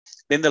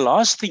Then the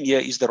last thing here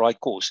is the right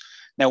cause.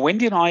 Now,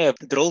 Wendy and I have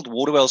drilled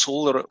water wells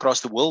all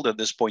across the world at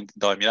this point in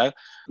time.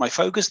 My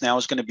focus now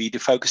is going to be to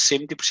focus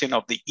 70%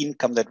 of the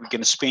income that we're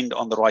going to spend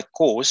on the right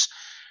cause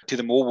to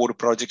the more water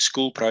projects,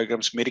 school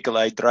programs, medical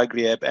aid, drug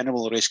rehab,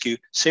 animal rescue,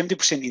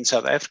 70% in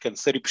South Africa and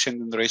 30%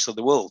 in the rest of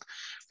the world,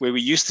 where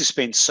we used to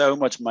spend so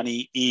much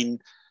money in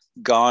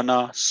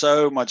Ghana,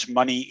 so much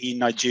money in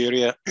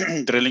Nigeria,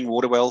 drilling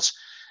water wells.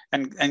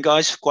 And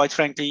guys, quite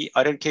frankly,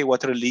 I don't care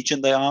what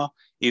religion they are.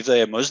 If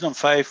they're a Muslim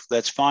faith,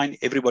 that's fine.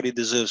 Everybody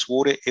deserves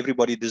water.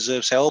 Everybody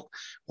deserves help.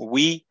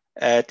 We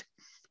at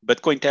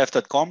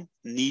bitcointaf.com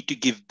need to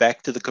give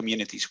back to the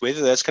communities,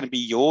 whether that's going to be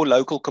your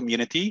local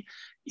community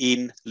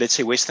in, let's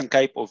say, Western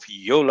Cape, or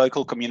your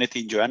local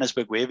community in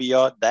Johannesburg, wherever you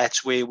are.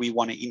 That's where we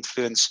want to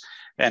influence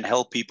and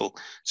help people.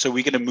 So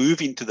we're going to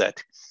move into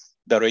that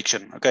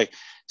direction. Okay.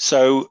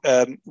 So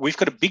we've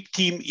got a big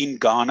team in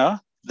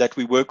Ghana that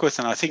we work with.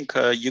 And I think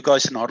you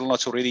guys in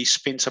Adelnots already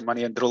spent some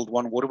money and drilled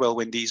one water well,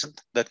 Wendy,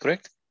 isn't that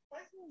correct?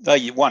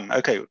 One.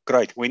 Okay,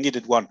 great. Wendy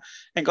did one.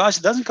 And guys,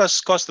 it doesn't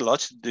cost a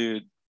lot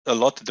to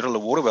drill a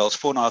water well. It's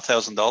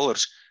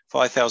 $4,500,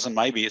 $5,000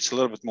 maybe. It's a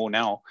little bit more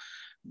now.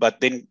 But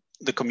then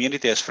the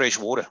community has fresh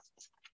water.